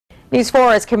News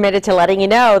 4 is committed to letting you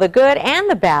know the good and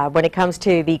the bad when it comes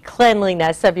to the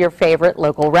cleanliness of your favorite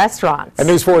local restaurants. And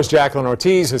News 4's Jacqueline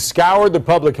Ortiz has scoured the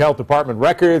Public Health Department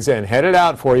records and headed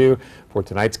out for you for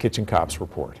tonight's Kitchen Cops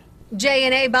report.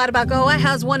 JA Barbacoa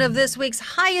has one of this week's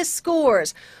highest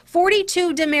scores,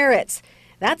 42 demerits.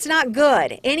 That's not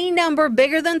good. Any number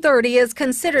bigger than 30 is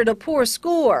considered a poor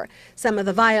score. Some of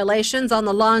the violations on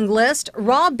the long list: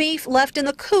 raw beef left in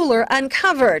the cooler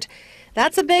uncovered.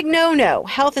 That's a big no-no.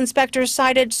 Health inspectors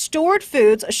cited stored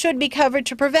foods should be covered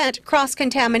to prevent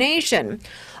cross-contamination.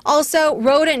 Also,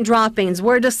 rodent droppings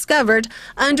were discovered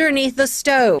underneath the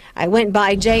stove. I went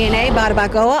by JA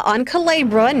Barbacoa on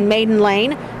Calabria and Maiden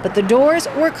Lane, but the doors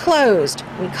were closed.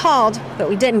 We called, but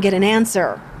we didn't get an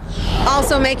answer.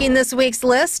 Also making this week's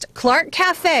list, Clark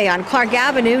Cafe on Clark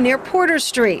Avenue near Porter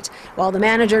Street. While the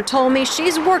manager told me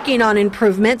she's working on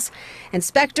improvements,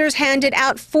 inspectors handed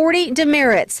out 40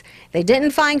 demerits. They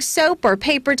didn't find soap or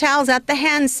paper towels at the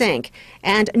hand sink,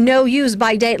 and no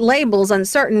use-by-date labels on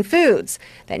certain foods.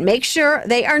 Then make sure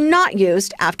they are not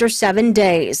used after 7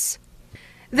 days.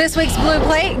 This week's Blue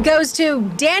Plate goes to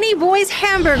Danny Boy's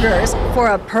Hamburgers for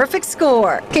a perfect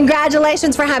score.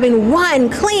 Congratulations for having one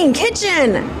clean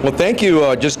kitchen. Well, thank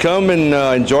you. Just come and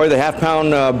enjoy the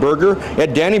half-pound burger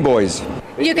at Danny Boy's.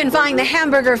 You can find the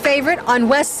hamburger favorite on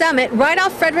West Summitt right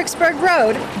off Fredericksburg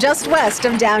Road, just west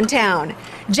of downtown.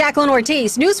 Jacqueline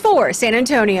Ortiz, News 4, San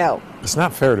Antonio. It's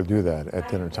not fair to do that at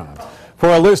dinner time. For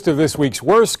a list of this week's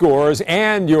worst scores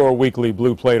and your weekly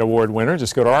Blue Plate Award winner,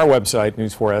 just go to our website,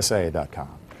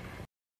 news4sa.com.